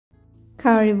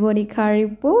Karibuni,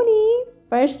 karibuni.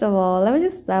 First of all, let me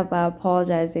just start by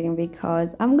apologizing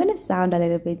because I'm gonna sound a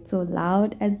little bit too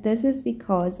loud, and this is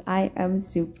because I am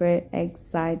super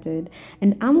excited,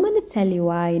 and I'm gonna tell you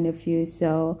why in a few.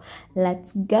 So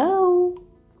let's go.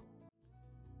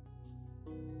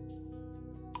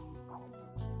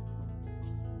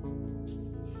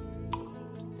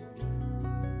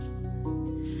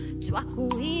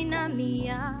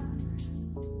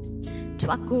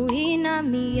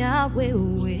 Twakuinamia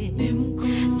wewe,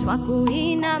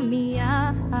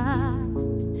 twakuinamia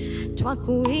wewe,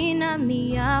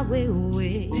 twakuinamia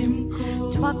wewe.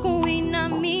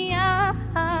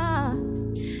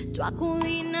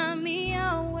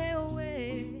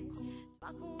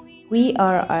 We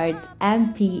are at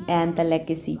MP and the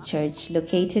Legacy Church,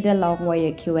 located along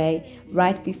Wewe,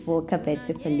 right before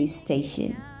Kabete Police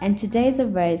Station. And today is a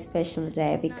very special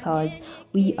day because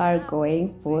we are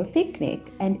going for a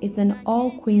picnic, and it's an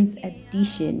all Queens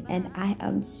edition, and I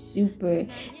am super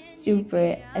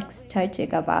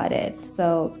ecstatic about it.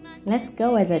 So let's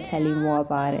go as I tell you more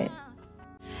about it.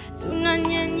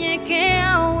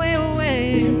 Tunanyenyekea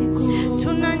wewe,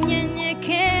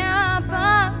 tunanyenyekea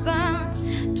Baba,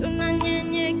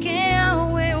 tunanyenyekea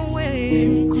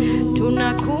wewe,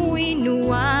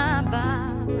 tunakuinua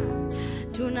Baba,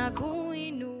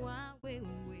 tunakuinua wewe.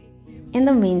 In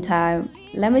the meantime,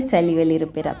 let me tell you a little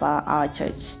bit about our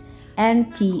church,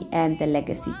 NP and the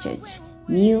Legacy Church,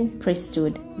 New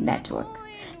Priesthood Network.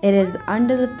 It is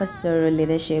under the pastoral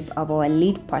leadership of our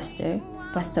lead pastor,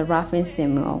 Pastor Rafael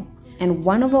Samuel, and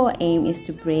one of our aim is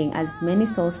to bring as many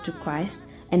souls to Christ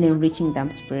and enriching them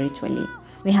spiritually.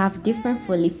 We have different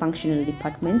fully functional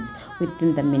departments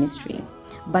within the ministry,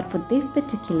 but for this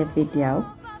particular video,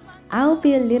 I'll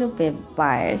be a little bit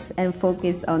biased and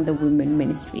focus on the women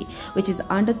ministry, which is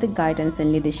under the guidance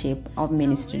and leadership of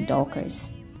Minister Dorcas.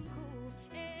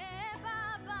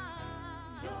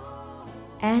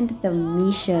 And the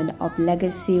mission of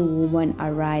Legacy Women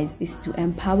Arise is to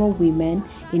empower women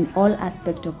in all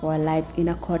aspects of our lives in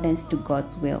accordance to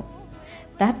God's will.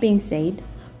 That being said,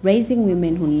 raising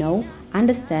women who know,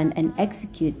 understand, and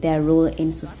execute their role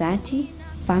in society,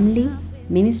 family,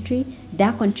 ministry,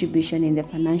 their contribution in the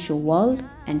financial world,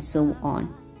 and so on.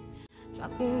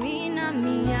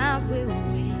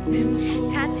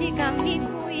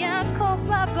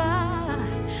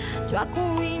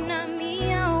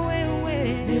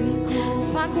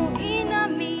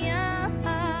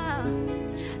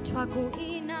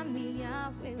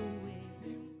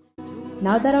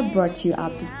 Now that I've brought you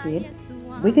up to speed,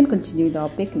 we can continue with our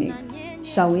picnic,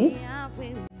 shall we?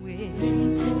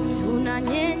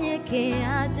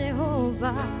 Tunanyenyekea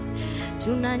Jehova,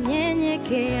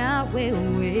 tunanyenyekea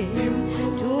wewe,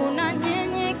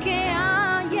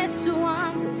 tunanyenyekea Yesu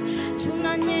wangu,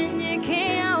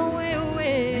 tunanyenyekea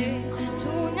wewe,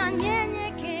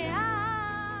 tunanyenyekea.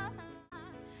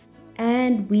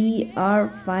 And we are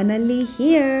finally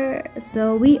here.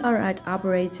 So we are at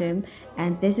Arboretum,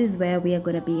 and this is where we are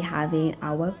going to be having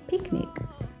our picnic.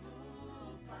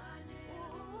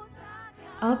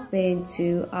 I've been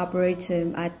to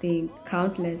Arboretum, I think,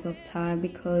 countless of times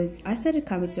because I started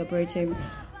coming to Arboretum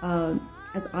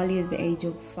as early as the age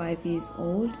of 5 years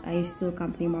old. I used to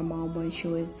accompany my mom when she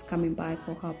was coming by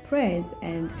for her prayers,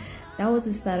 and that was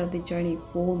the start of the journey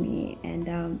for me.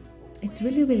 And it's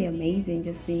really amazing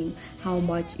just seeing how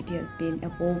much it has been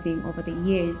evolving over the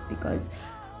years, because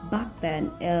back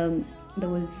then there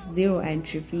was zero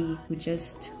entry fee. You could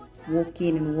just walk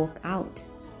in and walk out.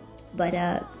 But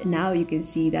now you can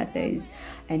see that there's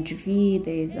entry fee,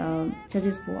 there's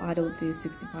charges for adults is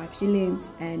 65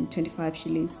 shillings and 25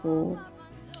 shillings for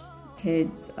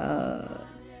kids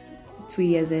 3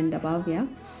 years and above, yeah.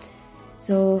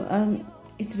 So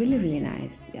it's really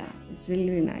nice, yeah. It's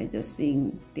really nice just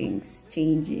seeing things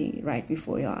changing right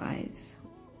before your eyes.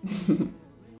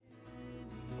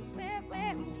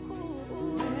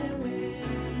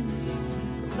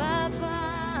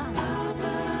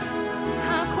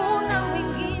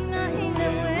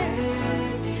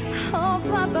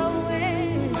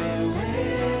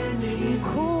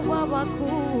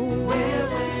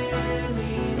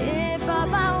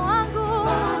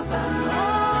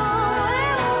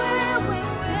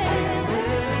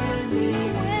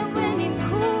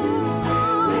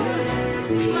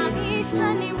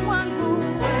 Maisha ni mwangu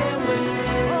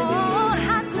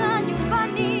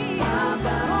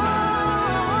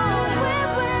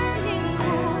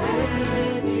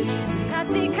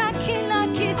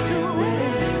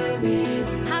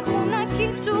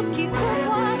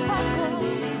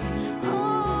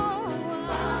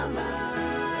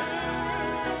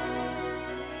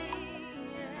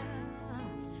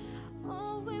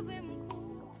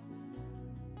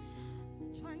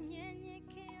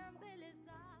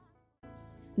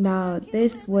Now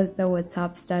this was the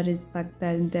WhatsApp status back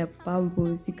then, the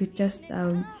bamboos. You could just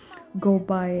go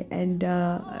by and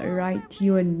write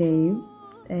your name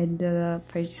and the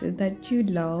person that you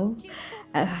love.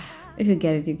 If you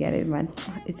get it, man.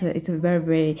 It's a very,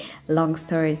 very long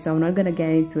story, so I'm not gonna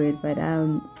get into it, but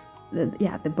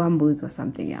yeah, the bamboos was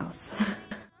something else.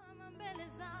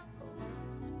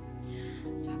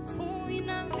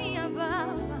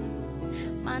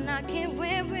 Manake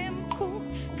wewe mkuu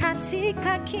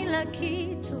katika kila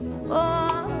kitu.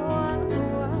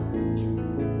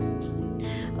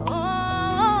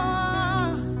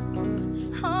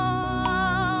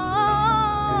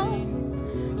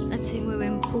 Let's say wewe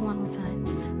mkuu one more time.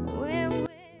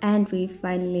 And we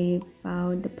finally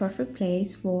found the perfect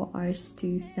place for us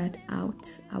to start out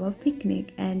our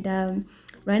picnic. And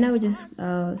right now we're just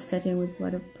starting with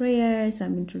word of prayer,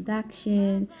 some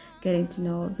introduction, getting to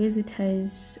know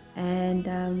visitors,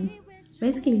 and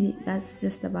basically that's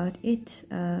just about it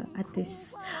at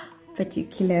this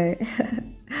particular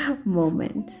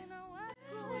moment.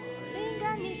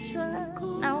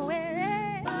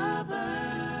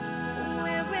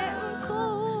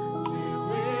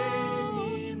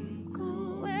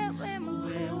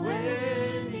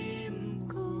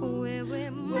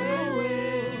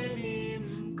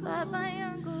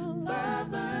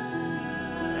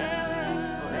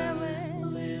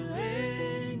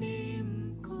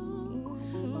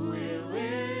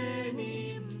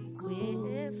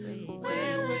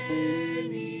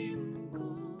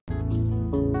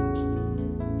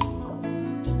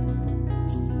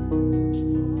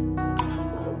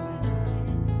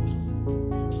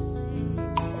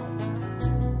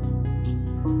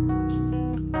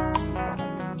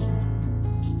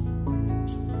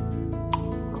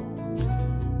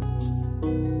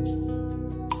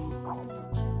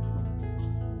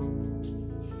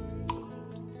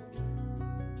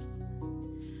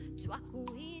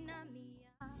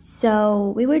 So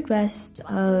we were dressed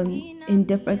in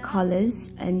different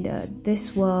colors, and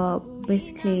this were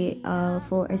basically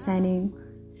for assigning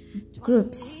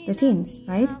groups, the teams,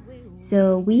 right?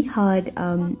 So we had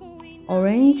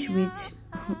orange, which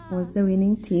was the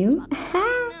winning team,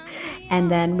 and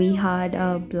then we had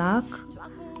black,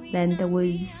 then there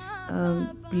was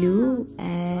blue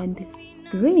and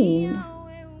green.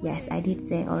 Yes, I did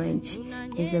say orange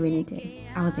is the winning team.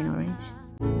 I was in orange.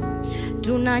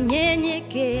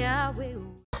 Tunanyenyekea wewe.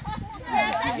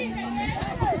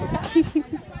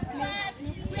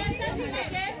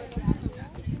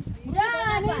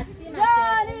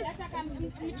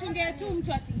 Mchunge tu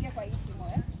mtu asiingie kwa hii shimo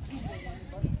eh.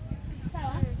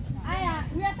 Sawa? Haya,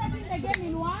 we are starting the game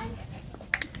in 1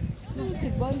 2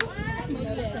 3.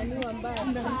 Inashaniwa mbaya.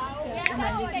 We are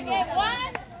starting the game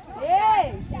 1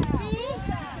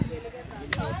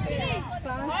 2 3.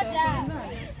 Moja.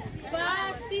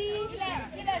 Fasti.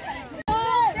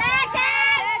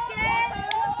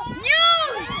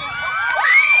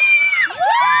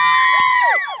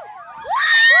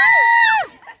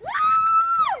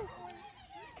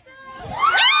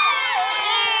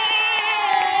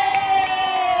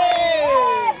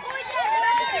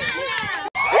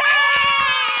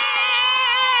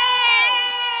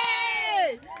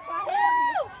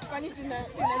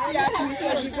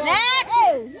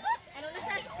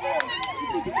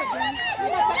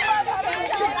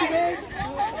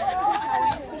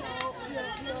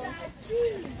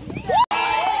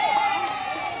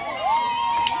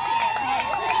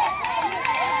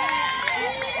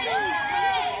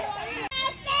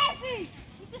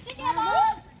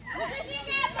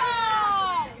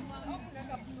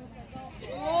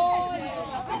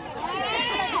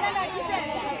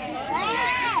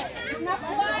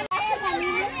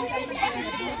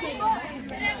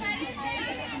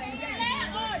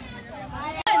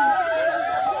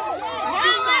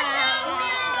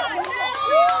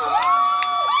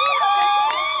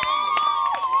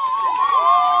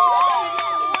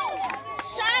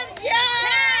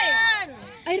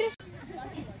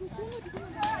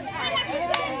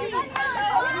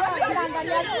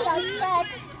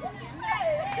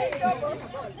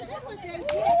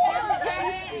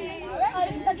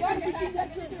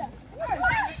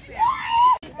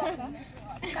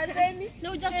 Na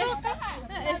hujachoka?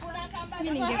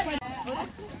 Mimi ningekuwa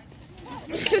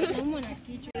mumo na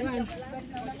kichwa.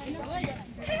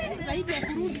 Zaidi ya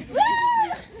kurudi.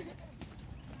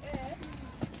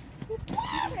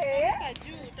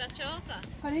 Utachoka.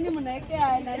 Kwa nini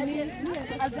mnaekea nani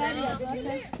azari ya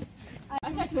zote?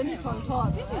 Acha tuone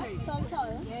tontoa. Tontoa?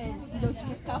 Yes, ndio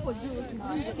tukifika hapo juu.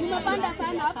 Nimepanda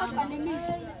sana hapa kwa nini?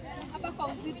 Hapa kwa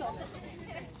uzito.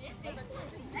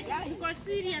 Uko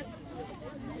serious?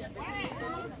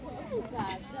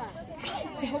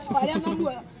 There's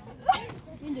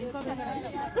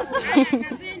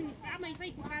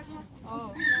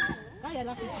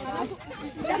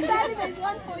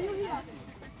one for you here.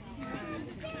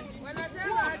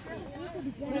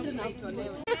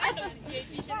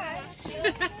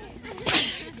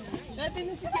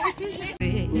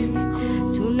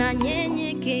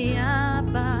 Tunanyenyekea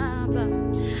Baba,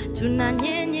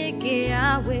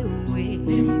 tunanyenyekea wewe,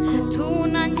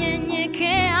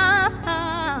 tunanyenyekea,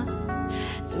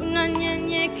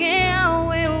 tunanyenyekea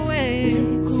wewe,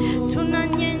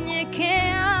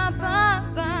 tunanyenyekea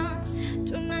Baba,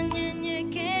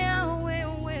 tunanyenyekea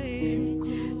wewe,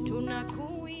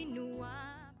 tunakuinua.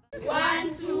 1,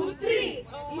 2, 3.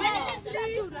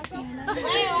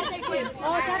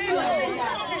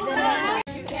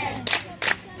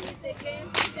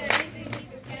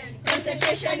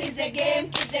 Concentration is the game,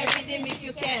 keep the rhythm if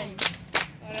you can.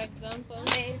 For example,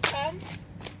 Name some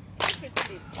countries,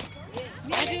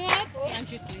 please.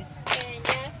 country please.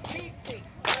 Kenya, quick.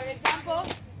 For example,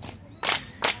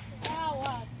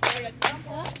 for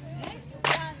example,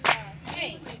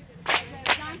 hey. For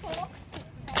example,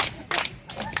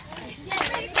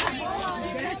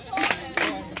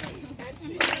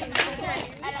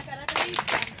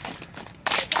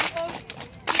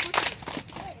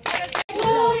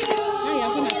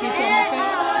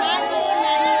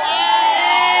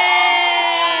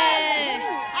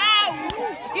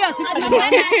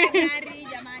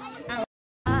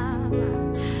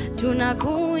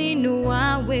 Tunaku